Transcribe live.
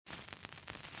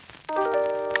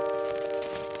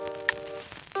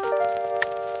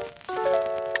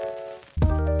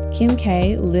Kim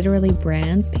K literally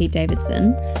brands Pete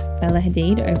Davidson. Bella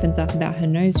Hadid opens up about her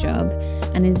nose job.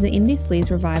 And is the indie sleaze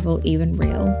revival even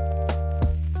real?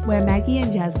 We're Maggie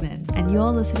and Jasmine, and you're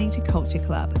listening to Culture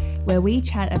Club, where we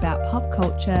chat about pop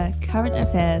culture, current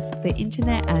affairs, the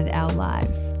internet, and our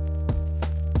lives.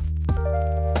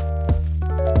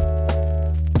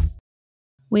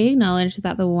 We acknowledge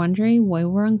that the Wurundjeri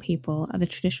Woiwurrung people are the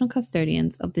traditional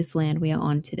custodians of this land we are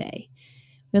on today.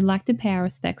 We'd like to pay our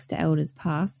respects to elders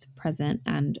past, present,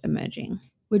 and emerging.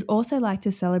 We'd also like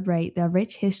to celebrate the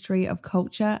rich history of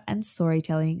culture and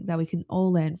storytelling that we can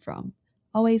all learn from.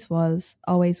 Always was,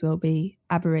 always will be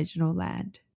Aboriginal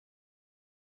land.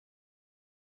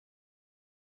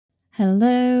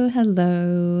 Hello.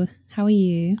 How are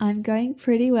you? I'm going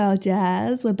pretty well,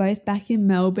 Jazz. We're both back in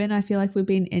Melbourne. I feel like we've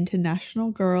been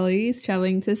international girlies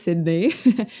traveling to Sydney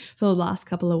for the last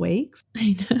couple of weeks.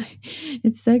 I know.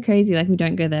 It's so crazy. Like, we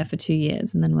don't go there for 2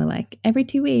 years and then we're like, every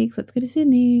 2 weeks, let's go to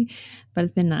Sydney. But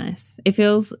it's been nice. It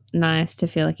feels nice to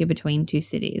feel like you're between two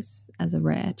cities as a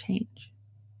rare change.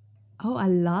 Oh, I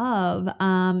love.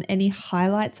 Any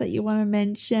highlights that you want to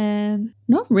mention?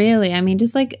 Not really. I mean,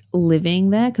 just like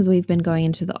living there, because we've been going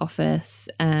into the office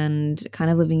and kind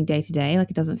of living day to day.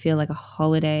 Like, it doesn't feel like a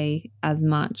holiday as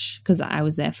much because I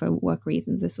was there for work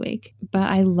reasons this week. But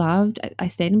I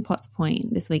stayed in Potts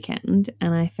Point this weekend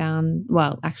and I found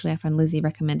Lizzie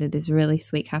recommended this really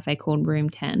sweet cafe called Room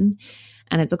 10.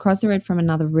 And it's across the road from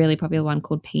another really popular one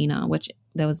called Pina, which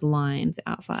there was lines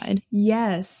outside.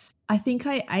 Yes. I think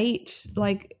I ate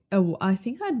I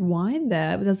think I'd wine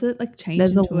there. Does it like change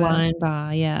There's into a wine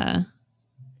bar, yeah.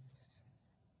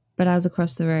 But I was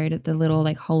across the road at the little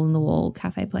like hole in the wall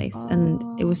cafe place. Oh. And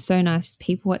it was so nice, just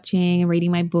people watching and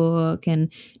reading my book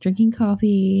and drinking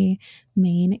coffee.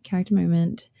 Main character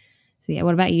moment. So yeah,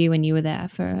 what about you when you were there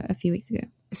for a few weeks ago?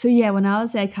 So yeah, when I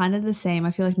was there, kind of the same.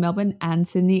 I feel like Melbourne and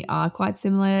Sydney are quite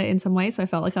similar in some ways. So I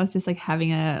felt like I was just like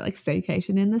having a like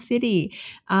staycation in the city.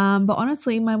 But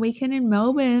honestly, my weekend in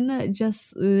Melbourne,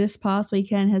 just this past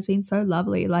weekend, has been so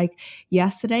lovely. Like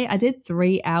yesterday, I did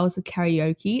 3 hours of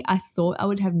karaoke. I thought I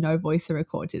would have no voice to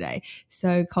record today.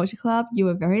 So Culture Club, you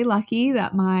were very lucky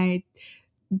that my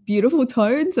beautiful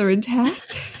tones are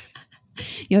intact.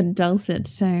 Your dulcet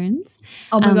tones.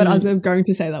 Oh my God, I was going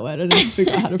to say that word. I didn't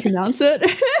figure out how to pronounce it.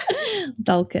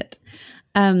 Dulcet.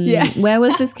 Yeah. Where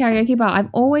was this karaoke bar?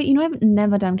 I've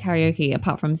never done karaoke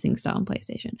apart from SingStar on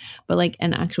PlayStation, but like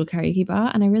an actual karaoke bar,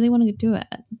 and I really want to do it.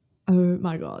 Oh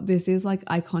my God, this is like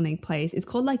iconic place. It's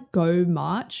called like Go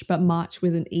March, but March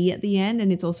with an E at the end.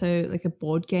 And it's also like a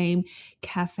board game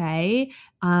cafe.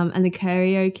 And the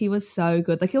karaoke was so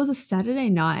good. Like it was a Saturday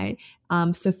night.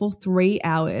 So for 3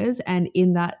 hours, and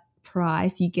in that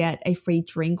price, you get a free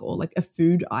drink or like a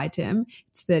food item.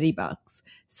 It's $30.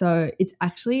 So it's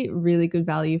actually really good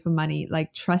value for money.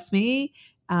 Like, trust me,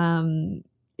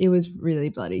 it was really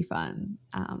bloody fun.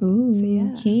 Ooh, so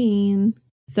yeah. Keen.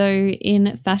 So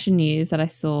in fashion news that I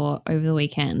saw over the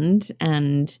weekend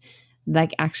and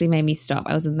like actually made me stop,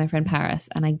 I was with my friend Paris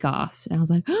and I gasped and I was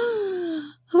like,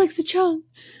 oh, Alexa Chung.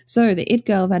 So the it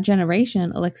girl of our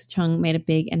generation, Alexa Chung, made a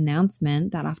big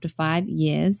announcement that after 5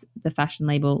 years, the fashion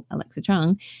label Alexa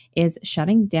Chung is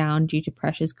shutting down due to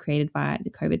pressures created by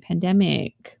the COVID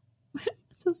pandemic.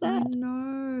 So sad. I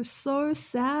know, so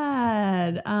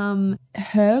sad.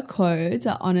 Her clothes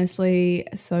are honestly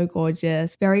so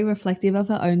gorgeous, very reflective of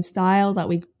her own style that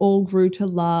we all grew to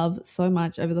love so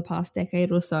much over the past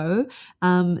decade or so.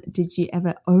 Did you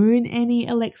ever own any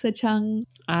Alexa Chung?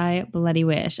 I bloody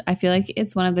wish. I feel like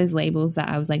it's one of those labels that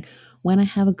I was like, when I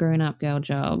have a grown-up girl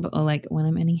job or like when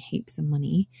I'm earning heaps of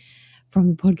money from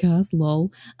the podcast,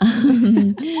 lol,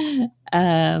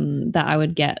 that I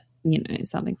would get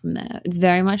something from there. It's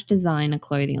very much designer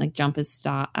clothing. Like jumpers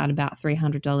start at about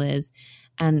 $300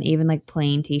 and even like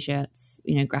plain t-shirts,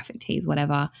 graphic tees,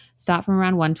 whatever, start from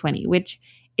around $120, which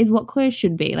is what clothes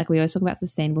should be. Like we always talk about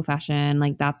sustainable fashion.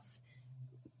 Like that's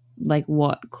like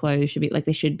what clothes should be. Like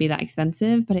they should be that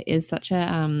expensive, but it is such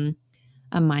a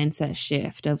mindset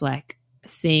shift of like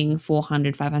seeing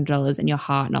 $400, $500 and your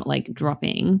heart not like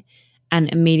dropping and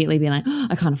immediately being like, oh,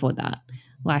 I can't afford that.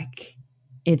 Like,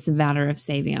 it's a matter of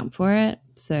saving up for it.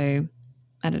 So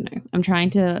I don't know. I'm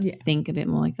trying to think a bit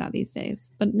more like that these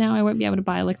days. But now I won't be able to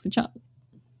buy Alexa Chung.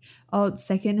 Oh,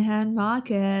 secondhand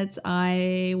markets.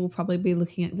 I will probably be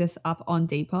looking at this up on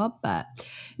Depop, but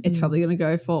it's probably going to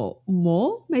go for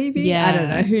more, maybe. Yeah, I don't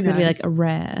know. Who knows? It'll be like a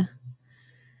rare.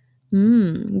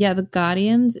 Yeah, The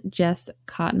Guardian's Jess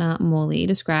Cartner-Morley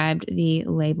described the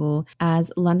label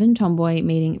as London tomboy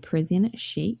meeting Parisian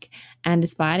chic, and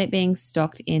despite it being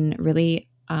stocked in really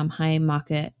high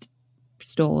market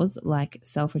stores like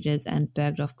Selfridges and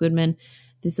Bergdorf Goodman,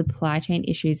 the supply chain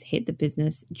issues hit the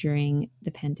business during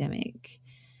the pandemic.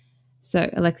 So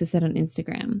Alexa said on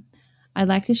Instagram, "I'd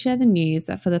like to share the news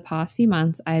that for the past few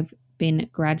months, I've been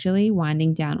gradually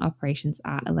winding down operations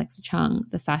at Alexa Chung,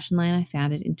 the fashion line I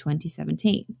founded in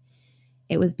 2017.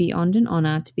 It was beyond an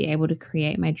honor to be able to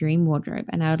create my dream wardrobe,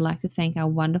 and I would like to thank our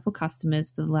wonderful customers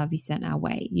for the love you sent our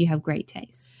way. You have great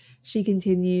taste." She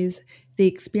continues, "The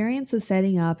experience of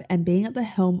setting up and being at the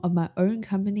helm of my own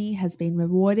company has been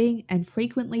rewarding and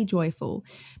frequently joyful,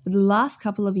 but the last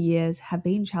couple of years have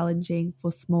been challenging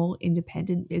for small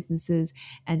independent businesses,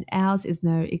 and ours is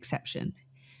no exception.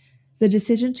 The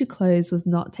decision to close was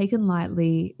not taken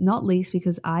lightly, not least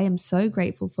because I am so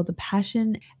grateful for the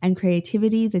passion and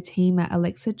creativity the team at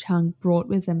Alexa Chung brought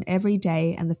with them every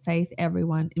day and the faith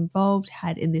everyone involved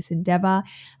had in this endeavor.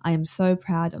 I am so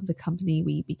proud of the company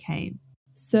we became."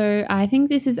 So I think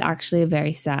this is actually a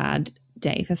very sad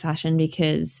day for fashion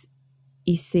because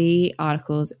you see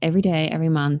articles every day, every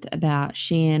month about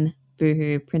Shein,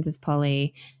 Boohoo, Princess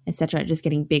Polly, etc. just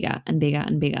getting bigger and bigger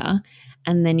and bigger.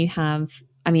 And then you have,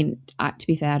 to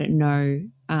be fair, I don't know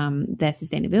their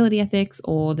sustainability ethics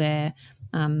or their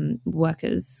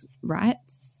workers'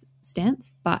 rights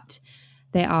stance, but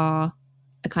they are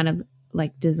a kind of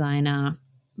like designer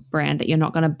brand that you're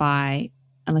not going to buy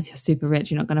unless you're super rich.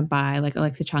 You're not going to buy like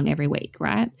Alexa Chung every week,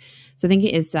 right? So I think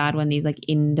it is sad when these like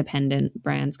independent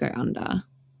brands go under.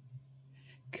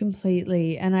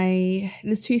 Completely. And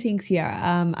there's two things here.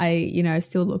 I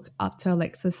still look up to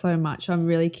Alexa so much. I'm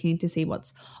really keen to see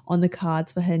what's on the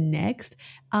cards for her next.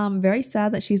 Very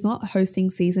sad that she's not hosting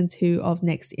season 2 of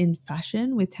Next in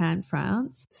Fashion with Tan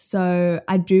France. So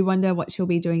I do wonder what she'll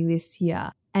be doing this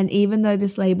year. And even though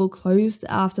this label closed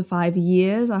after 5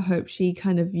 years, I hope she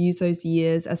kind of views those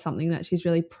years as something that she's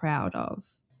really proud of.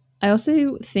 I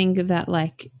also think that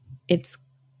like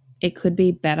it could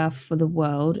be better for the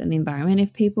world and the environment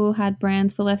if people had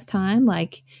brands for less time,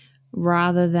 like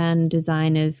rather than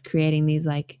designers creating these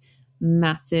like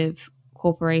massive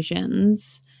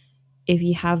corporations. If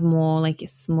you have more like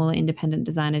smaller independent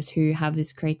designers who have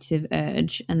this creative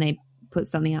urge and they put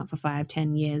something out for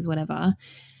 5-10 years, whatever,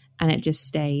 and it just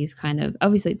stays kind of,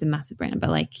 obviously it's a massive brand, but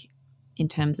like in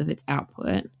terms of its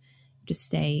output, it just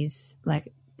stays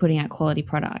like putting out quality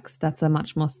products. That's a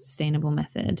much more sustainable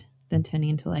method than turning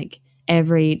into like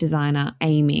every designer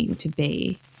aiming to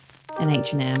be an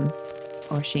H&M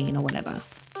or a Shein or whatever.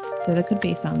 So there could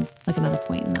be some, like another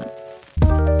point in that.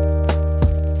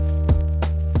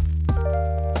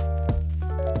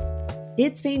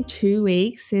 It's been 2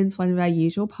 weeks since one of our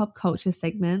usual pop culture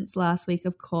segments. Last week,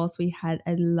 of course, we had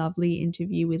a lovely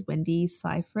interview with Wendy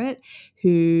Seifert,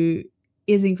 who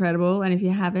is incredible. And if you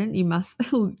haven't, you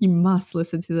must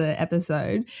listen to the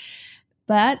episode.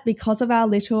 But because of our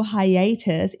little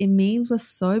hiatus, it means we're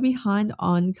so behind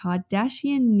on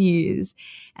Kardashian news.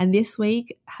 And this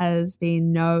week has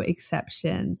been no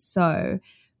exception. So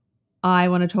I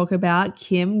want to talk about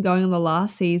Kim going on the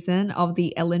last season of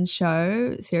The Ellen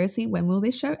Show. Seriously, when will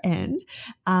this show end?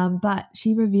 But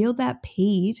she revealed that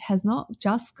Pete has not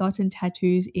just gotten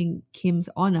tattoos in Kim's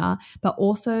honor, but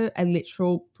also a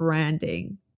literal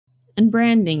branding. And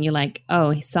branding, you're like,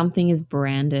 oh, something is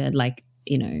branded, like,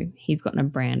 you know, he's gotten a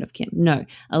brand of Kim. No,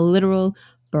 a literal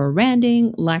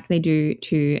branding like they do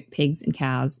to pigs and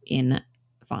cows in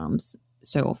farms.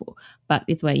 So awful. But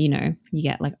it's where, you know, you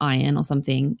get like iron or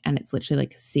something and it's literally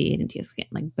like seared into your skin,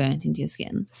 like burnt into your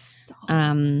skin. Stop.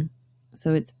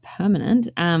 So it's permanent.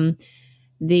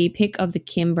 The pic of the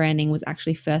Kim branding was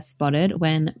actually first spotted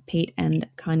when Pete and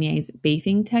Kanye's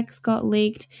beefing text got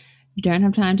leaked. Don't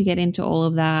have time to get into all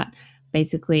of that.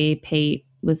 Basically, Pete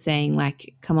was saying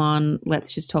like, come on,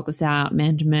 let's just talk this out,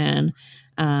 man to man.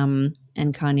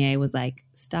 And Kanye was like,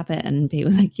 stop it. And Pete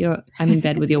was like, I'm in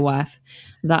bed with your wife.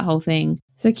 That whole thing.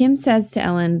 So Kim says to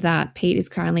Ellen that Pete is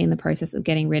currently in the process of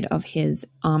getting rid of his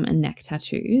arm and neck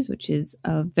tattoos, which is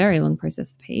a very long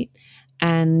process for Pete,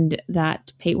 and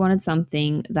that Pete wanted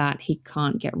something that he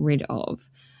can't get rid of.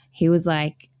 He was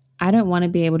like, I don't want to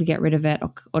be able to get rid of it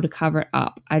or to cover it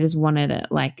up. I just wanted it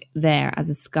like there as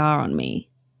a scar on me.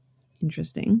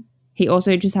 Interesting. He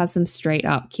also just has some straight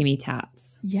up Kimmy tats.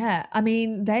 Yeah, I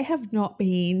mean, they have not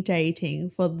been dating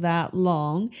for that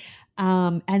long.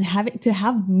 And having to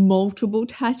have multiple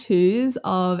tattoos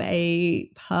of a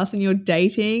person you're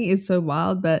dating is so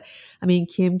wild. But I mean,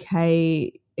 Kim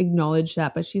K acknowledged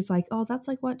that, but she's like, oh, that's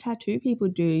like what tattoo people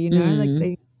do, you know, like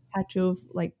they tattoo of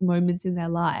like moments in their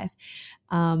life.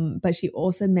 But she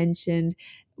also mentioned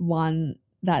one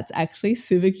that's actually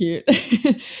super cute.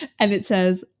 And it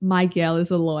says, my girl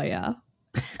is a lawyer.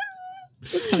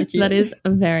 That's kind of cute. That is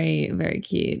very, very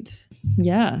cute.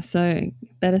 Yeah, so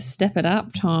better step it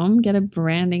up, Tom. Get a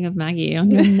branding of Maggie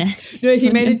on your neck. No, he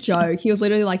made a joke. He was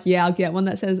literally like, yeah, I'll get one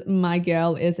that says, my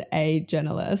girl is a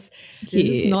journalist. Cute.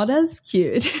 It's not as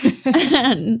cute.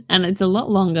 and it's a lot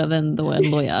longer than the word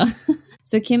lawyer.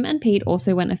 So Kim and Pete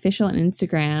also went official on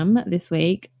Instagram this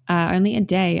week, only a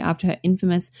day after her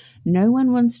infamous "No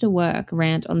one wants to work"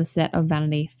 rant on the set of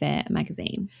Vanity Fair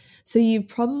magazine. So you've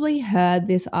probably heard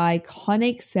this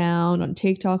iconic sound on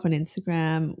TikTok, on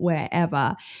Instagram,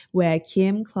 wherever, where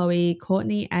Kim, Chloe,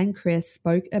 Courtney, and Chris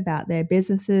spoke about their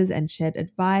businesses and shared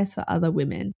advice for other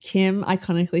women. Kim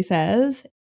iconically says,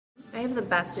 I have the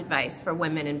best advice for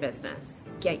women in business.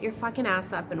 Get your fucking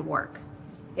ass up and work.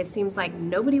 It seems like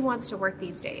nobody wants to work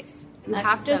these days.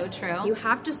 That's so true. You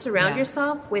have to surround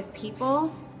yourself with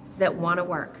people that want to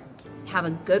work. Have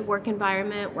a good work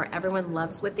environment where everyone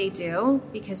loves what they do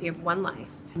because you have one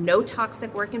life. No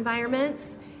toxic work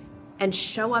environments, and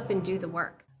show up and do the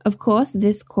work. Of course,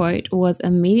 this quote was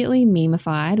immediately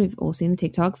memeified. We've all seen the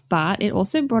TikToks, but it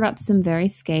also brought up some very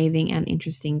scathing and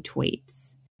interesting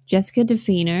tweets. Jessica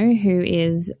DeFino, who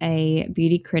is a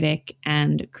beauty critic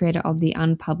and creator of the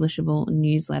Unpublishable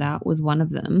newsletter, was one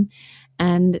of them.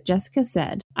 And Jessica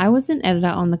said, I was an editor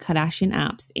on the Kardashian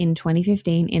apps in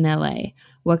 2015 in LA,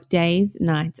 worked days,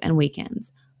 nights, and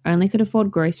weekends. Only could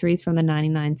afford groceries from the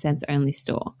 99 cents only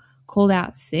store. Called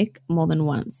out sick more than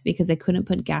once because I couldn't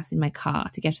put gas in my car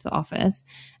to get to the office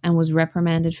and was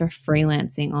reprimanded for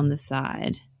freelancing on the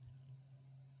side.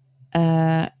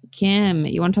 Kim,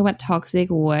 you want to talk about toxic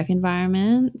work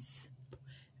environments?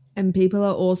 and people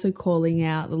are also calling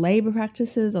out the labor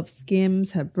practices of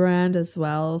Skims, her brand as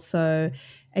well. So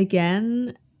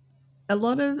again, a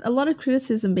lot of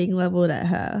criticism being leveled at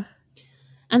her.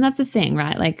 And that's the thing,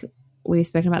 right? Like we've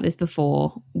spoken about this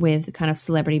before with kind of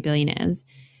celebrity billionaires.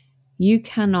 You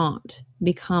cannot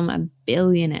become a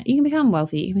billionaire. You can become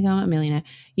wealthy. You can become a millionaire.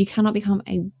 You cannot become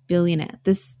a billionaire.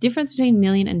 This difference between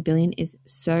million and billion is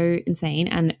so insane.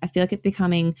 And I feel like it's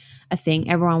becoming a thing.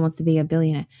 Everyone wants to be a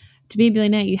billionaire. To be a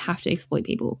billionaire, you have to exploit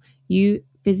people. You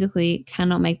physically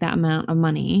cannot make that amount of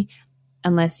money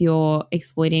unless you're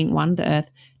exploiting, one, the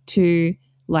earth, two,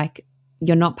 like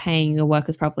you're not paying your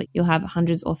workers properly. You'll have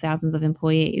hundreds or thousands of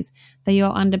employees that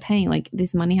you're underpaying. Like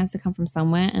this money has to come from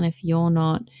somewhere. And if you're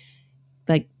not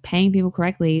like paying people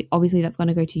correctly, obviously that's going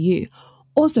to go to you.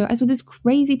 Also, I saw this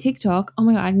crazy TikTok. Oh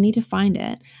my God, I need to find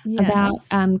it. Yes.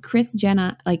 About Kris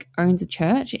Jenner like owns a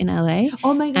church in LA.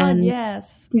 Oh my God,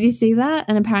 yes. Did you see that?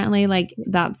 And apparently like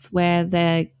that's where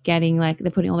they're getting like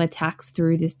they're putting all their tax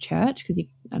through this church because I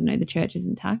don't know, the church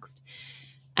isn't taxed.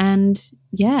 And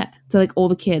yeah, so like all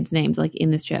the kids' names are like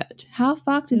in this church. How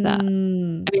fucked is that? I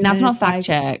mean, that's not fact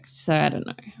checked, so I don't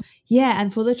know. Yeah,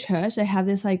 and for the church, they have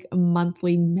this like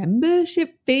monthly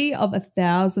membership fee of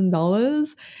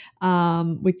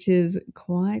 $1,000, which is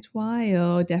quite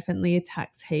wild. Definitely a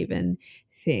tax haven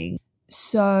thing.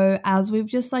 So as we've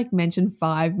just like mentioned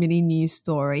 5 mini news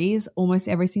stories, almost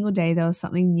every single day there was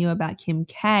something new about Kim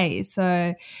K.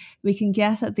 So we can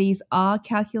guess that these are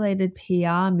calculated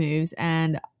PR moves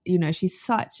and you know, she's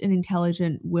such an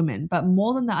intelligent woman, but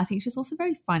more than that, I think she's also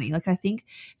very funny. Like I think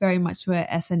very much to her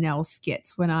SNL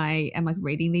skits when I am like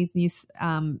reading these news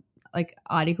like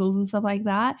articles and stuff like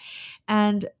that.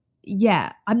 And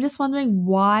yeah, I'm just wondering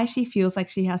why she feels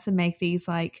like she has to make these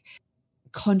like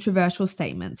controversial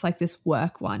statements like this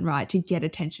work one, right, to get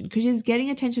attention, because she's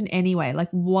getting attention anyway. Like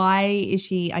why is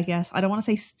she, I guess, I don't want to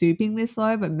say stooping this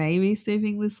low, but maybe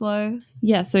stooping this low?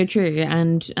 Yeah, so true.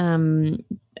 And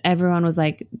everyone was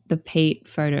like, the Pete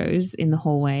photos in the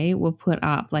hallway were put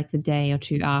up like the day or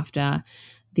two after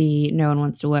the "no one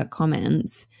wants to work"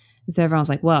 comments. And so everyone was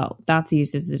like, well, that's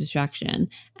used as a distraction.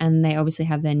 And they obviously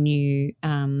have their new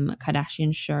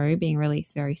Kardashian show being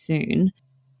released very soon.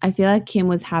 I feel like Kim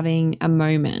was having a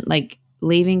moment, like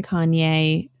leaving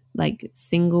Kanye, like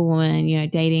single woman, you know,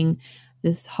 dating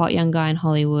this hot young guy in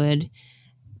Hollywood,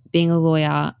 being a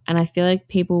lawyer. And I feel like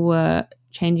people were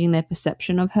changing their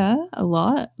perception of her a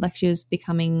lot. Like she was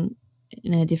becoming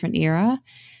in a different era.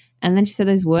 And then she said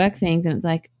those work things and it's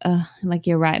like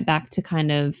you're right back to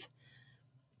kind of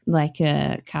like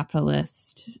a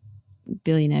capitalist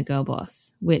billionaire girl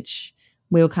boss, which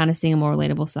we were kind of seeing a more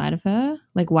relatable side of her.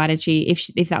 Like, why did she,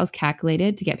 if that was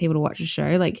calculated to get people to watch a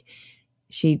show, like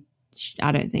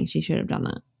I don't think she should have done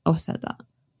that or said that.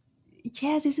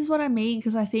 Yeah, this is what I mean,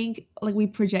 because I think like we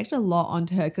project a lot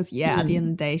onto her because at the end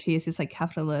of the day, she is this like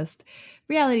capitalist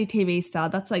reality TV star.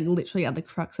 That's like literally at the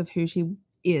crux of who she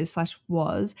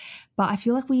is/was, but I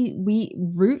feel like we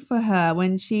root for her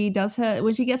when she gets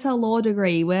her law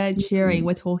degree. We're cheering,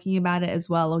 we're talking about it as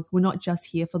well. Like, we're not just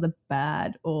here for the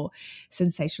bad or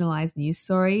sensationalized news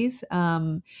stories.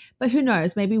 But who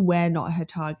knows? Maybe we're not her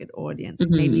target audience. Like,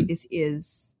 maybe this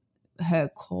is her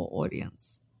core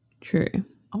audience. True.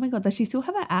 Oh my God, does she still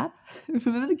have an app?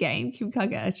 Remember the game Kim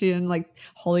Kardashian, like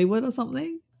Hollywood or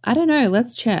something? I don't know.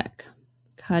 Let's check.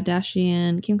 Kim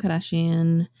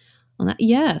Kardashian on that.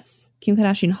 Yes. Kim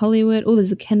Kardashian Hollywood. Oh,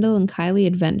 there's a Kendall and Kylie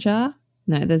adventure.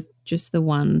 No, there's just the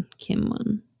one Kim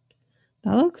one.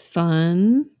 That looks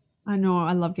fun. I know.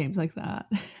 I love games like that.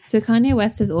 So Kanye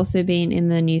West has also been in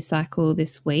the news cycle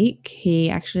this week. He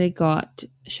actually got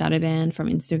shadow banned from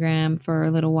Instagram for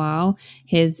a little while.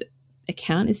 His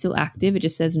account is still active. It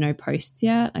just says no posts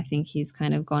yet. I think he's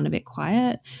kind of gone a bit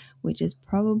quiet, which is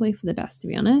probably for the best, to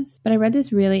be honest. But I read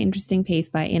this really interesting piece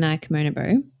by Inai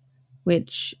Kimonobo,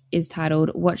 which is titled,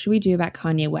 "What Should We Do About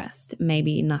Kanye West?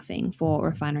 Maybe Nothing," for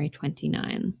Refinery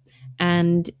 29.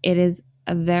 And it is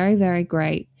a very, very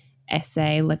great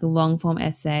essay, like a long form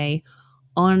essay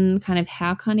on kind of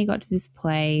how Kanye got to this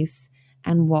place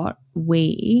and what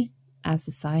we as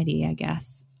society, I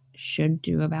guess, should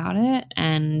do about it.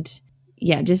 And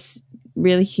yeah, just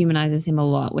really humanizes him a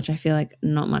lot, which I feel like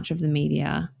not much of the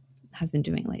media has been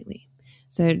doing lately.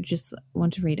 So just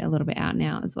want to read a little bit out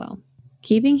now as well.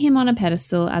 Keeping him on a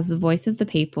pedestal as the voice of the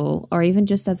people, or even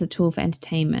just as a tool for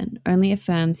entertainment, only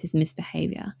affirms his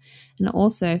misbehavior and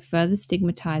also further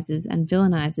stigmatizes and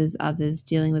villainizes others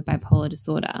dealing with bipolar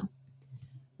disorder.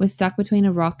 We're stuck between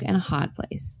a rock and a hard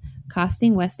place.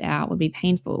 Casting West out would be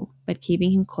painful, but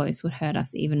keeping him close would hurt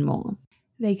us even more.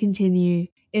 They continue,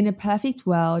 "In a perfect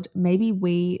world, maybe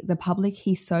we, the public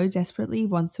he so desperately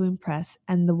wants to impress,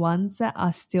 and the ones that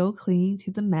are still clinging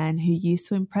to the man who used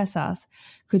to impress us,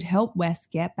 could help West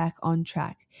get back on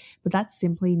track. But that's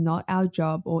simply not our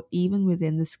job or even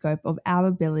within the scope of our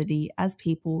ability as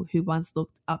people who once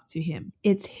looked up to him.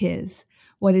 It's his.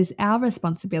 What is our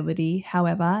responsibility,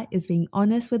 however, is being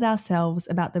honest with ourselves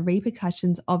about the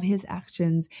repercussions of his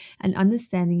actions and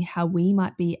understanding how we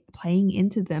might be playing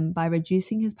into them by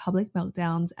reducing his public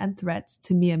meltdowns and threats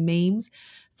to mere memes,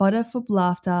 fodder for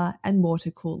laughter, and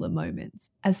water cooler moments.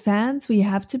 As fans, we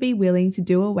have to be willing to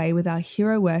do away with our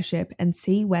hero worship and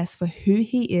see West for who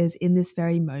he is in this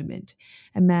very moment,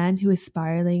 a man who is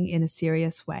spiraling in a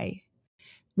serious way.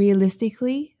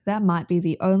 Realistically, that might be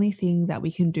the only thing that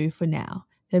we can do for now.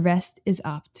 The rest is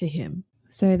up to him."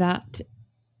 So that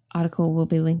article will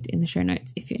be linked in the show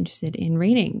notes if you're interested in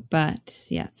reading. But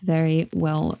yeah, it's very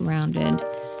well-rounded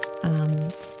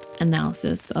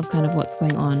analysis of kind of what's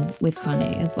going on with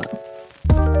Kanye as well.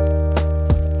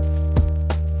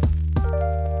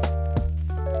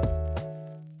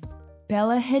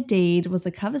 Bella Hadid was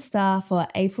the cover star for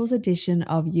April's edition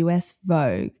of US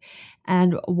Vogue.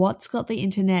 And what's got the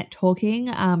internet talking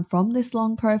from this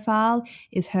long profile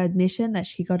is her admission that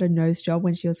she got a nose job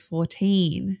when she was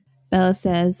 14. Bella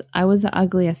says, "I was the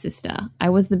uglier sister. I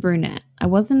was the brunette. I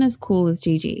wasn't as cool as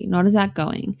Gigi, not as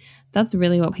outgoing. That's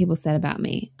really what people said about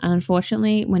me. And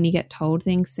unfortunately, when you get told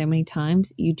things so many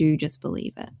times, you do just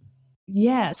believe it."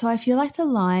 Yeah, so I feel like the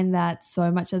line that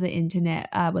so much of the internet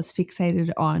was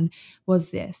fixated on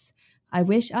was this: "I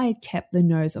wish I had kept the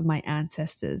nose of my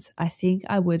ancestors. I think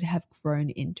I would have grown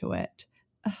into it."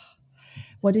 Ugh.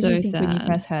 What did you think when you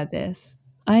first heard this?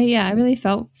 I really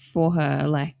felt for her.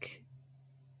 Like,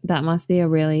 that must be a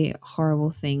really horrible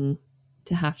thing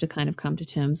to have to kind of come to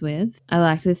terms with. I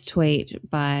liked this tweet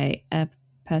by a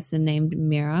person named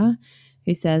Mira,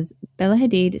 who says, "Bella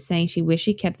Hadid saying she wished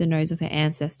she kept the nose of her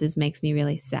ancestors makes me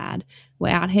really sad. We're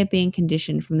out here being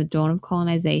conditioned from the dawn of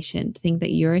colonization to think that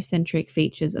Eurocentric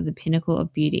features are the pinnacle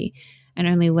of beauty, and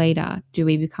only later do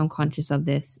we become conscious of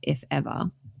this, if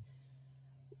ever."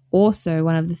 Also,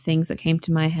 one of the things that came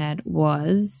to my head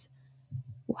was,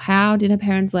 how did her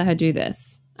parents let her do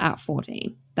this at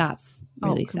 14? That's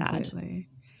really sad.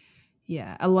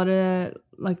 Yeah, a lot of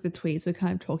like the tweets were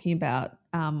kind of talking about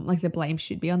like the blame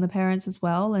should be on the parents as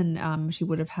well, and she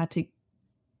would have had to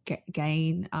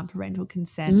gain parental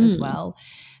consent as well.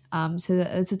 So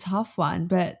it's a tough one.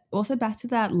 But also back to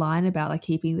that line about like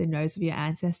keeping the nose of your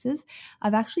ancestors,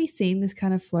 I've actually seen this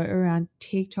kind of float around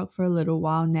TikTok for a little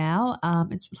while now.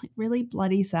 It's like really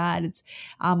bloody sad. It's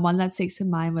one that sticks to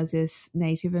mind was this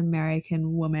Native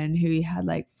American woman who had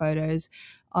like photos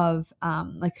of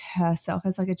like herself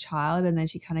as like a child, and then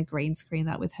she kind of green screened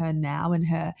that with her now and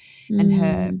her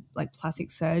like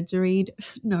plastic surgery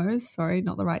nose, sorry,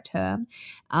 not the right term.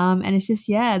 And it's just,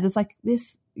 yeah, there's like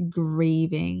this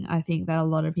grieving, I think, that a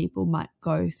lot of people might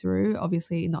go through,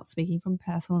 obviously not speaking from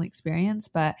personal experience,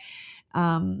 but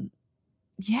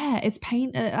Yeah, it's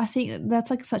pain. I think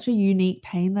that's like such a unique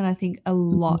pain that I think a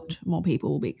lot more people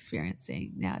will be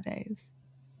experiencing nowadays.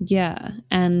 Yeah,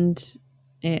 and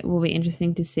it will be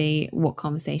interesting to see what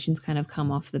conversations kind of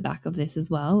come off the back of this as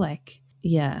well. Like,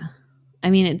 yeah. I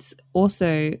mean, it's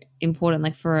also important,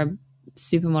 like, for a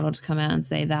supermodel to come out and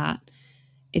say that.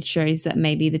 It shows that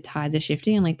maybe the tides are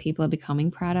shifting and, like, people are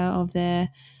becoming prouder of their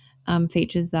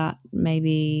features that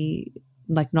maybe,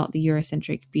 like, not the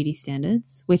Eurocentric beauty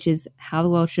standards, which is how the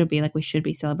world should be. Like, we should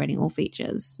be celebrating all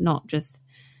features, not just,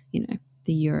 you know,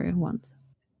 the Euro ones.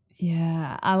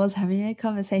 Yeah, I was having a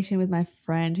conversation with my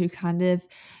friend who kind of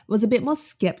was a bit more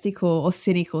skeptical or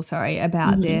cynical,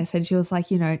 about this. And she was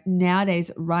like, you know, nowadays,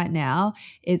 right now,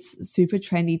 it's super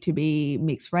trendy to be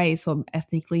mixed race or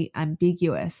ethnically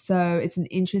ambiguous. So it's an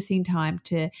interesting time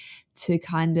to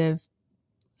kind of,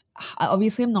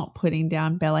 obviously I'm not putting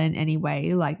down Bella in any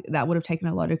way, like that would have taken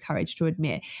a lot of courage to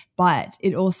admit, but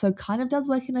it also kind of does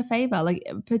work in her favor. Like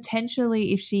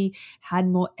potentially if she had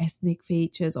more ethnic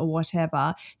features or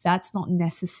whatever, that's not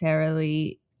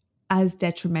necessarily as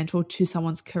detrimental to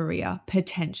someone's career,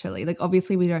 potentially. Like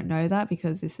obviously we don't know that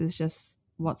because this is just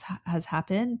what has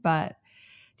happened, but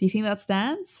do you think that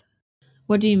stands?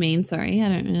 What do you mean? Sorry, I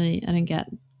don't get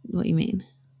what you mean.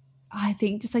 I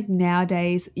think just like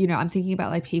nowadays, you know, I'm thinking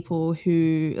about like people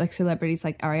who, like celebrities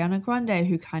like Ariana Grande,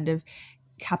 who kind of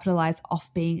capitalize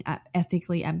off being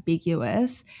ethnically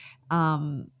ambiguous.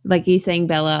 Like you saying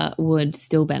Bella would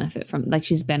still benefit from, like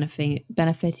she's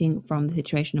benefiting from the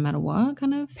situation no matter what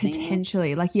kind of thing?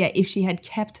 Potentially. Like, yeah, if she had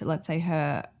kept, let's say,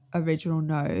 her original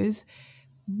nose,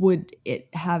 would it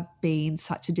have been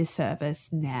such a disservice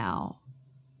now?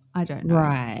 I don't know.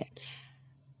 Right.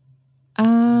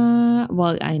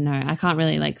 Well, I know I can't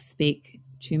really like speak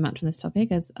too much on this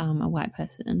topic as a white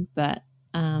person, but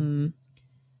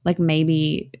like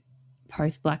maybe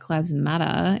post Black Lives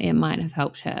Matter, it might have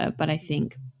helped her. But I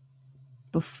think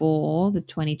before the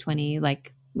 2020,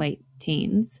 like late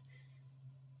teens,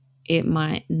 it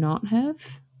might not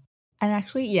have. And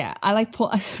actually, yeah, I like Paul.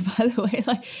 By the way,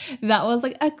 like that was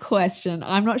like a question.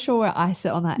 I'm not sure where I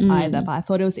sit on that either, but I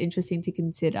thought it was interesting to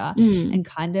consider and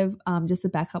kind of just to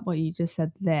back up what you just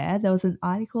said there. There was an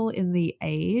article in The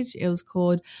Age. It was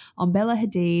called "On Bella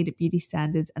Hadid, Beauty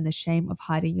Standards and the Shame of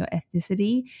Hiding Your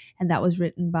Ethnicity," and that was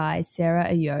written by Sarah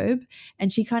Ayoub.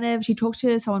 And she talked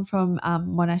to someone from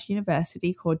Monash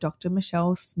University called Dr.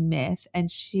 Michelle Smith, and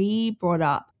she brought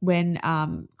up when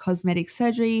cosmetic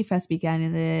surgery first began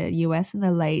in the US in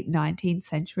the late 19th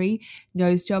century,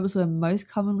 nose jobs were most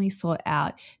commonly sought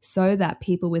out so that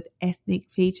people with ethnic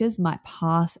features might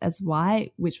pass as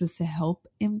white, which was to help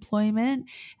employment.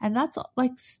 And that's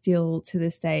like still to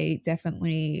this day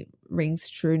definitely rings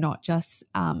true, not just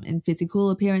in physical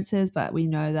appearances, but we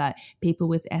know that people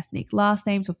with ethnic last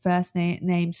names or first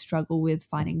names struggle with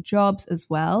finding jobs as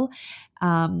well.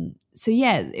 So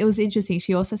yeah, it was interesting.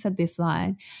 She also said this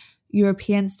line: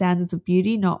 European standards of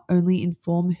beauty not only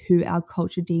inform who our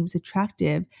culture deems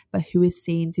attractive, but who is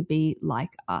seen to be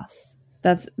like us.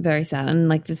 That's very sad. And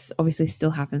like this obviously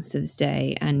still happens to this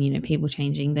day. And, you know, people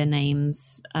changing their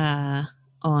names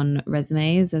on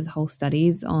resumes. There's whole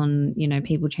studies on, you know,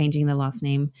 people changing their last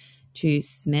name to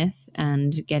Smith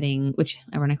and getting, which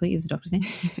ironically is the doctor's name,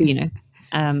 but, you know,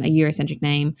 a Eurocentric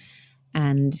name,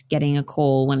 and getting a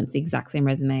call when it's the exact same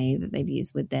resume that they've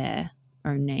used with their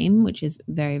own name, which is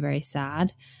very, very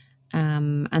sad.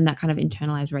 And that kind of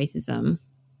internalized racism,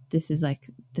 this is like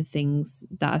the things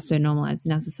that are so normalized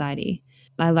in our society.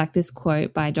 I like this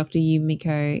quote by Dr.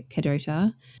 Yumiko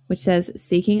Kadota, which says,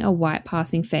 "Seeking a white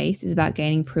passing face is about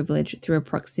gaining privilege through a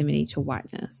proximity to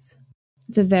whiteness."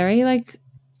 It's a very, like,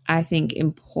 I think,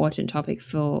 important topic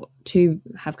to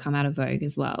have come out of Vogue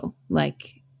as well.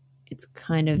 Like, it's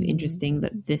kind of interesting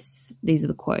that these are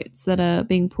the quotes that are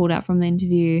being pulled out from the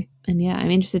interview. And yeah, I'm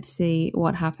interested to see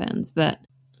what happens. But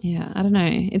yeah, I don't know.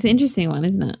 It's an interesting one,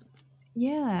 isn't it?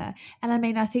 Yeah. And I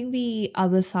mean, I think the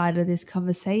other side of this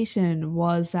conversation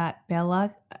was that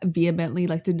Bella vehemently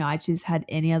denied she's had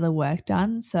any other work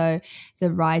done. So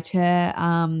the writer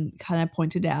kind of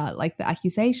pointed out like the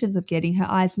accusations of getting her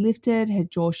eyes lifted, her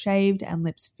jaw shaved and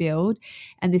lips filled.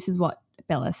 And this is what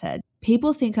Bella said: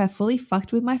 "People think I fully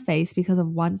fucked with my face because of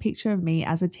one picture of me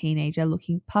as a teenager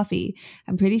looking puffy.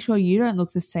 I'm pretty sure you don't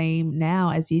look the same now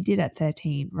as you did at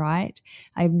 13, right?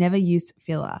 I've never used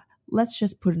filler. Let's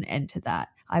just put an end to that.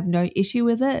 I've no issue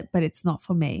with it, but it's not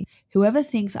for me. Whoever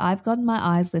thinks I've gotten my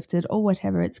eyes lifted or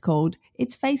whatever it's called,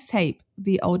 it's face tape,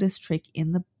 the oldest trick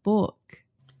in the book."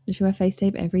 Does she wear face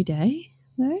tape every day,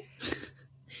 though?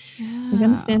 Yeah. We're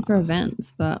going to stand for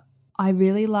events, but... I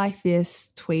really like this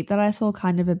tweet that I saw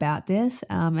kind of about this,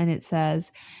 and it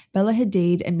says, Bella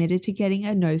Hadid admitted to getting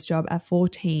a nose job at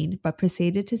 14, but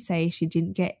proceeded to say she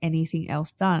didn't get anything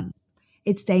else done.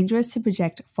 It's dangerous to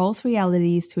project false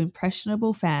realities to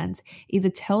impressionable fans. Either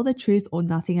tell the truth or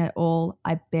nothing at all.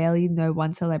 I barely know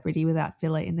one celebrity without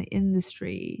filler in the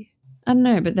industry. I don't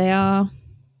know, but they are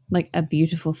like a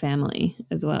beautiful family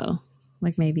as well.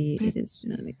 Like maybe it is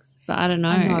genetics, but I don't know.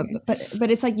 I know,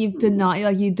 but it's like you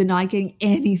deny getting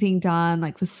anything done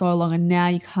like for so long, and now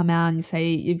you come out and you say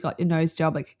you've got your nose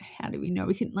job. Like, how do we know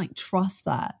we can like trust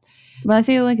that? But I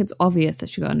feel like it's obvious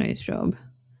that she got a nose job,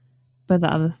 but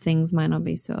the other things might not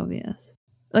be so obvious.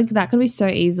 Like that could be so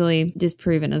easily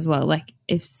disproven as well. Like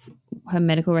if her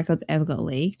medical records ever got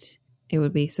leaked, it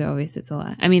would be so obvious it's a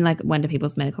lie. I mean, like, when do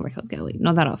people's medical records get leaked?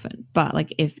 Not that often. But,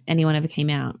 like, if anyone ever came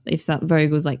out, if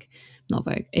Vogue was like, not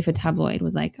Vogue, if a tabloid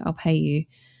was like, I'll pay you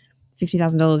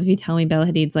 $50,000 if you tell me Bella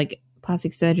Hadid's, like,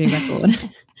 plastic surgery record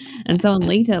and someone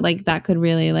leaked it, like, that could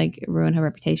really, like, ruin her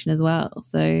reputation as well.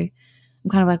 So I'm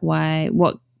kind of like, why,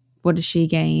 what does she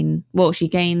gain? Well, she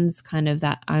gains kind of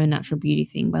that I'm a natural beauty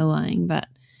thing by lying, but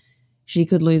she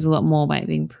could lose a lot more by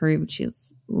being proved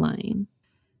she's lying.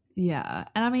 Yeah.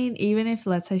 And I mean, even if,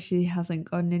 let's say, she hasn't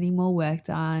gotten any more work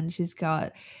done, she's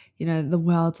got, you know, the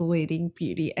world's leading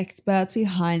beauty experts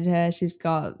behind her. She's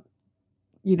got,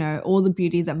 you know, all the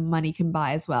beauty that money can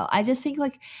buy as well. I just think,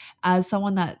 like, as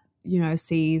someone that, you know,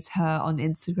 sees her on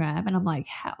Instagram and I'm like,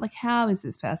 how is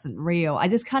this person real? I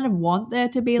just kind of want there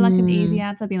to be like an easy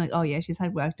answer, being like, oh yeah, she's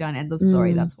had work done, end of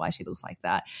story. That's why she looks like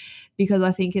that. Because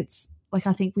I think it's like,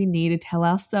 I think we need to tell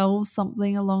ourselves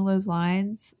something along those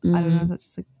lines. I don't know if that's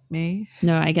just like me.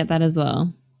 No, I get that as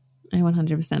well. I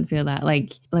 100% feel that.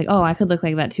 Like, oh, I could look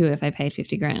like that too if I paid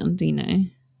 $50,000, you know.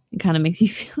 It kind of makes you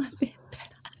feel a bit better.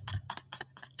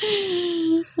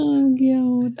 Oh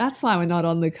god. That's why we're not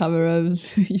on the cover of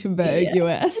Vogue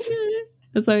US.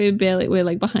 That's why we're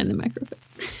like behind the microphone.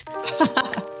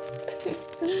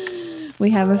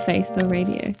 We have a face for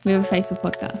radio. We have a face for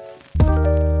podcasts.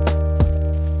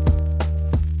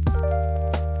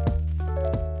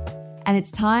 And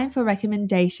it's time for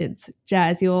recommendations.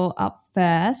 Jazz, you're up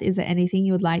first. Is there anything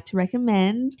you would like to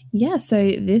recommend? Yeah,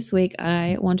 so this week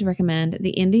I want to recommend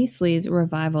The Indie Sleaze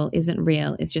Revival Isn't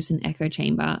Real, It's Just an Echo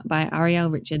Chamber by Arielle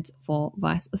Richards for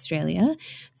Vice Australia.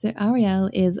 So Arielle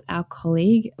is our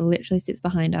colleague, literally sits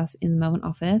behind us in the Melbourne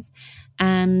office,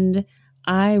 and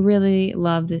I really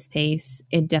love this piece.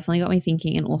 It definitely got me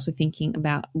thinking, and also thinking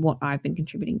about what I've been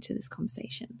contributing to this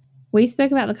conversation. We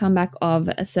spoke about the comeback of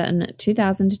a certain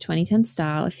 2000 to 2010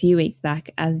 style a few weeks back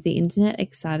as the internet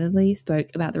excitedly spoke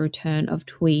about the return of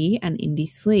twee and indie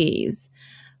sleaze.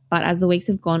 But as the weeks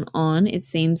have gone on, it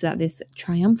seems that this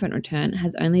triumphant return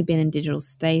has only been in digital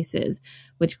spaces,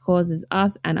 which causes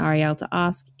us and Arielle to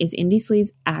ask, is indie sleaze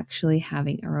actually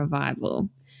having a revival?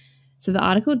 So the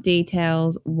article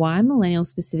details why millennials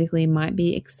specifically might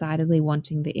be excitedly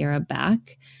wanting the era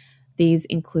back. These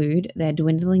include their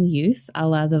dwindling youth, a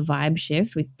la the vibe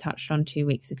shift we touched on 2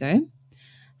 weeks ago,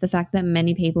 the fact that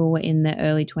many people were in their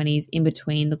early 20s in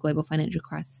between the global financial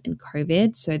crisis and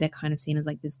COVID, so they're kind of seen as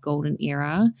like this golden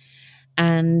era,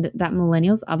 and that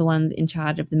millennials are the ones in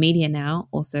charge of the media now,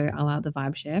 also a la the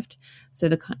vibe shift. So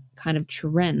the kind of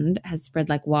trend has spread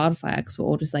like wildfire because we're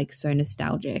all just like so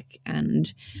nostalgic,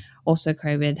 and also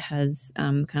COVID has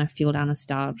kind of fueled our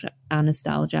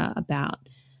nostalgia about,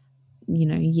 you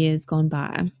know, years gone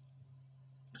by.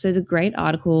 So it's a great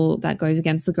article that goes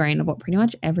against the grain of what pretty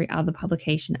much every other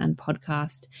publication and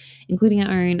podcast, including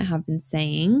our own, have been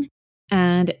saying.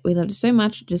 And we loved it so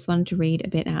much, just wanted to read a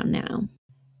bit out now.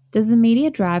 Does the media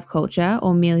drive culture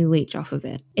or merely leech off of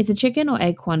it? It's a chicken or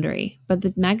egg quandary, but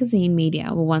the magazine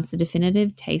media were once the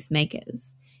definitive taste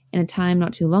makers. In a time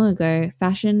not too long ago,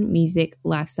 fashion, music,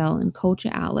 lifestyle, and culture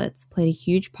outlets played a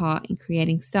huge part in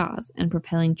creating stars and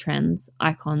propelling trends,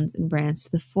 icons, and brands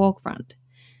to the forefront.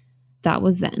 That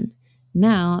was then.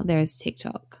 Now there is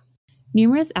TikTok.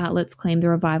 Numerous outlets claim the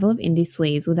revival of indie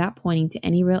sleaze without pointing to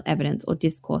any real evidence or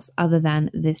discourse other than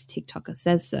this TikToker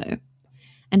says so.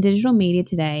 And digital media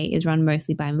today is run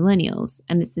mostly by millennials,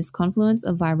 and it's this confluence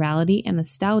of virality and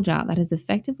nostalgia that has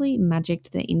effectively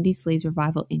magicked the indie sleaze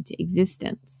revival into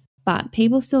existence. But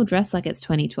people still dress like it's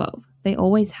 2012. They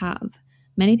always have.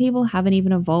 Many people haven't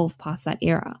even evolved past that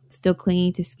era, still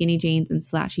clinging to skinny jeans and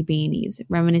slouchy beanies,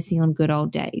 reminiscing on good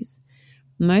old days.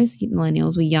 Most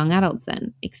millennials were young adults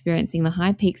then, experiencing the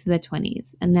high peaks of their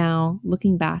 20s, and now,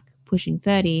 looking back, pushing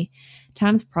 30,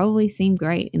 times probably seem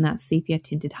great in that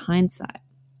sepia-tinted hindsight.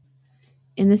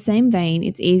 In the same vein,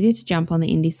 it's easier to jump on the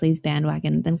indie sleaze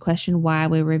bandwagon than question why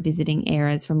we're revisiting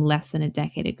eras from less than a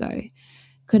decade ago.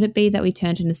 Could it be that we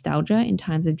turn to nostalgia in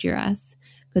times of duress?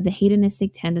 Could the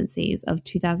hedonistic tendencies of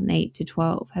 2008 to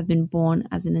 12 have been born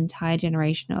as an entire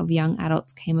generation of young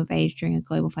adults came of age during a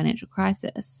global financial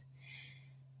crisis?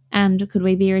 And could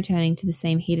we be returning to the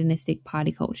same hedonistic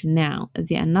party culture now as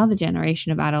yet another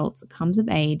generation of adults comes of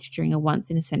age during a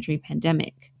once-in-a-century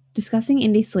pandemic? Discussing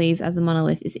indie sleaze as a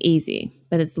monolith is easy,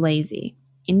 but it's lazy.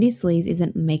 Indie sleaze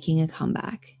isn't making a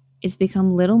comeback. It's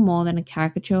become little more than a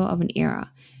caricature of an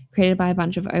era created by a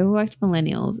bunch of overworked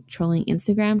millennials trolling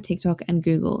Instagram, TikTok, and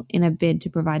Google in a bid to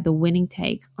provide the winning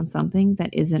take on something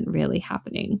that isn't really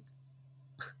happening.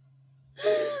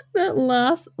 That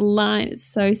last line is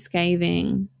so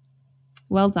scathing.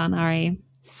 Well done, Ari.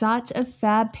 Such a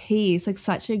fab piece, like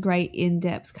such a great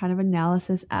in-depth kind of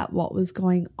analysis at what was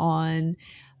going on.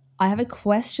 I have a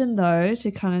question though to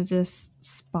kind of just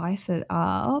spice it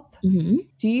up. Mm-hmm.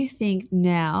 Do you think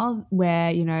now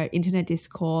where, you know, internet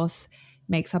discourse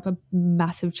makes up a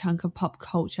massive chunk of pop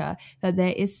culture, that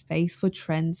there is space for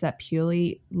trends that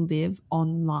purely live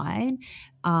online?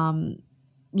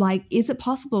 Like, is it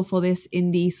possible for this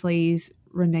indie sleaze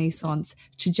renaissance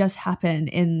to just happen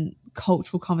in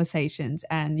cultural conversations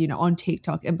and, you know, on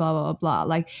TikTok and blah, blah, blah, blah?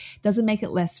 Like, does it make it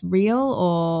less real,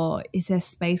 or is there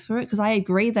space for it? Because I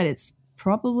agree that it's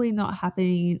probably not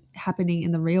happening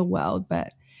in the real world,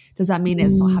 but does that mean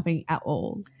it's not happening at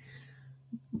all?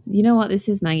 You know what this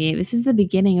is, Maggie? This is the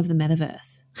beginning of the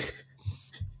metaverse.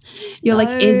 You're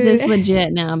like, is this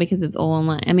legit now because it's all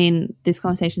online? I mean, this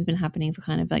conversation's been happening for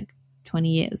kind of like 20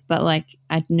 years, but like,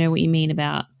 I know what you mean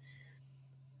about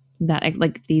that,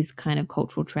 like these kind of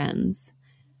cultural trends.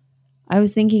 I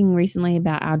was thinking recently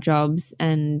about our jobs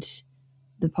and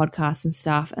the podcasts and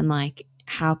stuff, and like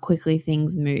how quickly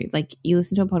things move. Like, you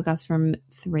listen to a podcast from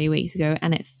 3 weeks ago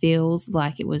and it feels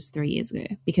like it was 3 years ago,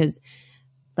 because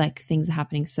like things are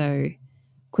happening so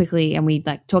quickly, and we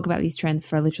like talk about these trends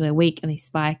for literally a week and they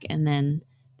spike and then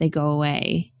they go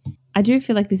away. I do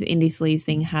feel like this indie sleaze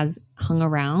thing has hung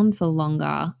around for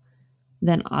longer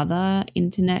than other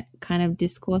internet kind of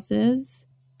discourses.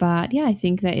 But yeah, I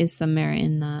think there is some merit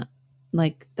in that,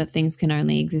 like that things can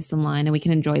only exist online and we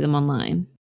can enjoy them online.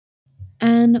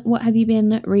 And what have you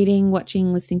been reading,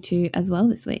 watching, listening to as well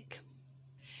this week?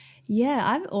 Yeah,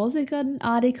 I've also got an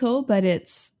article, but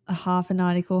it's half an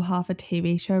article, half a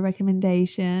TV show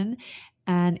recommendation.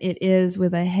 And it is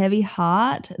with a heavy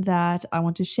heart that I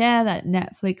want to share that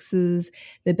Netflix's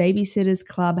The Baby-Sitters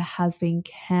Club has been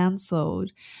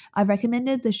cancelled. I've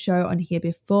recommended the show on here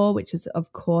before, which is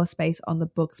of course based on the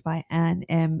books by Anne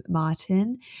M.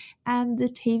 Martin. And the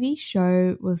TV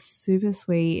show was super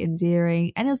sweet,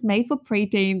 endearing, and it was made for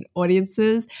preteen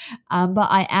audiences. But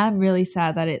I am really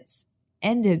sad that it's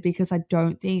ended, because I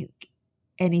don't think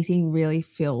anything really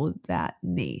filled that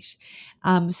niche.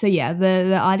 So yeah,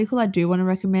 the article I do want to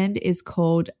recommend is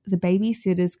called The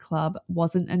Baby-Sitters Club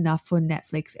Wasn't Enough for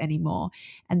Netflix Anymore,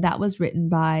 and that was written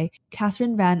by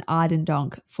Catherine Van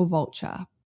Ardendonk for Vulture.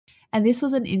 And this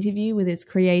was an interview with its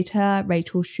creator,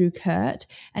 Rachel Shukert,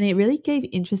 and it really gave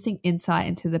interesting insight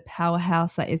into the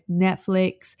powerhouse that is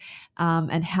Netflix,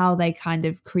 and how they kind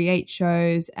of create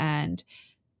shows and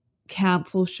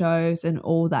cancel shows and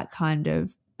all that kind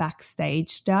of backstage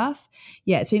stuff.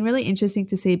 Yeah, it's been really interesting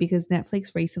to see, because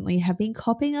Netflix recently have been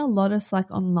copying a lot of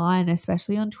slack online,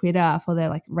 especially on Twitter, for their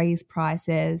like raised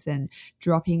prices and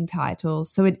dropping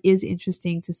titles. So it is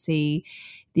interesting to see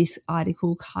this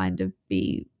article kind of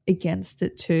be against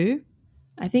it too.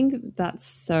 I think that's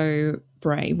so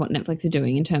brave what Netflix are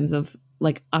doing in terms of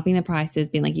like upping the prices,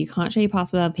 being like, you can't share your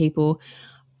password with other people.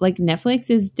 Like,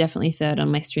 Netflix is definitely third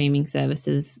on my streaming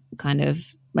services, kind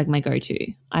of like my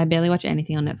go-to. I barely watch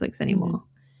anything on Netflix anymore. Mm-hmm.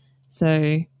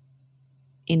 So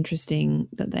interesting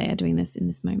that they are doing this in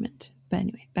this moment. But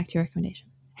anyway, back to your recommendation.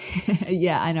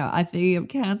 Yeah, I know. I think I'm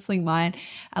cancelling mine,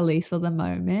 at least for the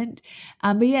moment.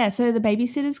 But yeah, so The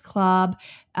Baby-Sitters Club,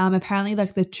 apparently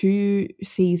like the 2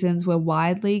 seasons were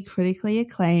widely critically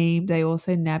acclaimed. They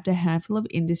also nabbed a handful of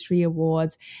industry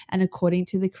awards, and according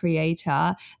to the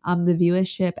creator, the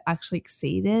viewership actually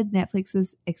exceeded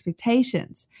Netflix's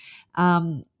expectations.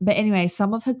 But anyway,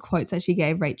 some of her quotes that she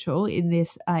gave, Rachel, in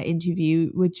this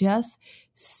interview were just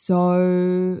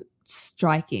so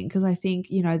striking, because I think,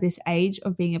 you know, this age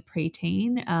of being a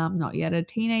preteen, not yet a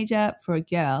teenager for a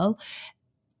girl,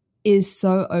 is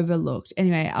so overlooked.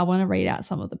 Anyway, I want to read out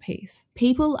some of the piece.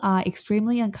 People are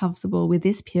extremely uncomfortable with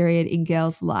this period in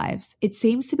girls' lives. It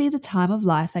seems to be the time of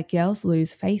life that girls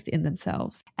lose faith in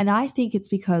themselves, and I think it's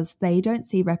because they don't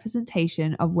see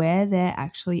representation of where they're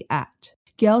actually at.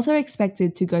 Girls are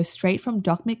expected to go straight from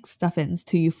Doc McStuffins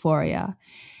to Euphoria.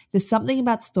 There's something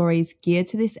about stories geared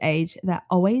to this age that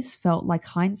always felt like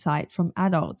hindsight from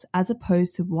adults as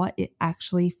opposed to what it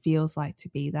actually feels like to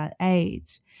be that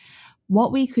age.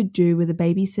 What we could do with the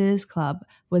Babysitters Club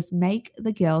was make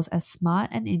the girls as smart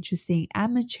and interesting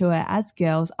and mature as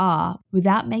girls are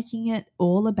without making it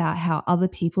all about how other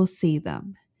people see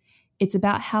them. It's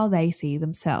about how they see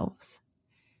themselves.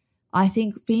 I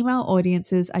think female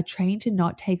audiences are trained to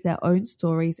not take their own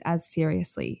stories as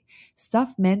seriously.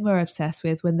 Stuff men were obsessed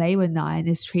with when they were 9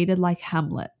 is treated like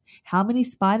Hamlet. How many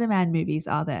Spider-Man movies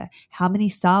are there? How many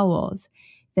Star Wars?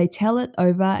 They tell it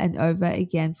over and over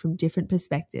again from different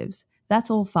perspectives. That's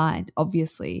all fine,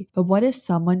 obviously, but what if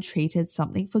someone treated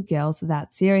something for girls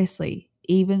that seriously,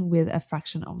 even with a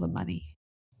fraction of the money?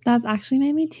 That's actually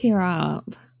made me tear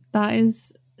up. That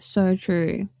is so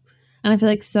true. And I feel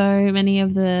like so many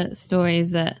of the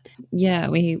stories that,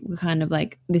 we were kind of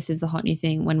like, this is the hot new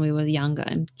thing when we were younger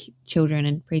and children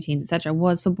and preteens, etc.,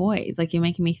 was for boys. Like, you're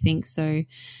making me think so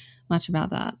much about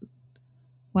that.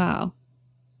 Wow.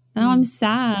 Now I'm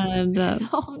sad that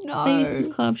Oh no.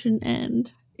 Babysitters Club shouldn't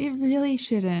end. It really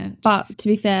shouldn't. But to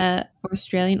be fair, for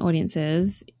Australian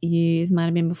audiences, you might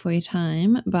have been before your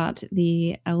time, but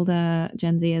the elder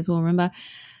Gen Zers will remember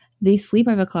the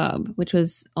Sleepover Club, which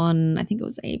was on, I think it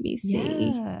was ABC,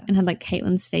 and had like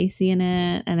Caitlin Stacey in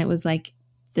it. And it was like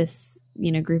this,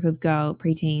 group of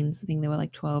preteens, I think they were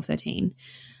like 12, 13,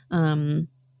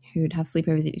 who'd have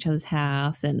sleepovers at each other's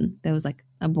house. And there was like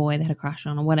a boy they had a crush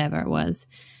on or whatever it was.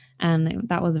 And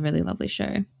that was a really lovely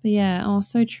show. But yeah,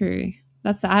 so true.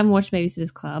 I haven't watched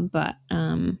Babysitters Club, but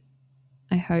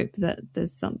I hope that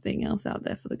there's something else out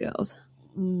there for the girls.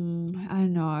 I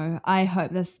know. I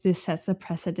hope this sets a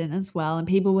precedent as well. And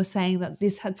people were saying that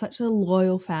this had such a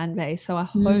loyal fan base. So I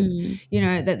hope,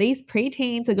 that these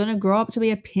preteens are going to grow up to be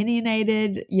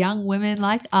opinionated young women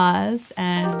like us.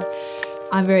 And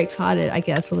I'm very excited, I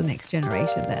guess, for the next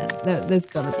generation then. There's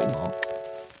got to be more.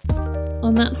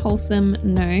 On that wholesome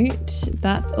note,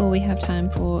 that's all we have time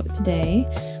for today.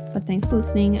 But thanks for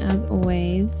listening as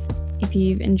always. If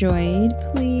you've enjoyed,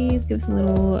 please give us a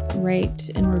little rate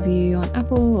and review on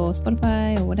Apple or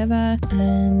Spotify or whatever.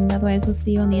 And otherwise, we'll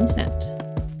see you on the internet.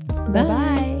 Bye. Bye.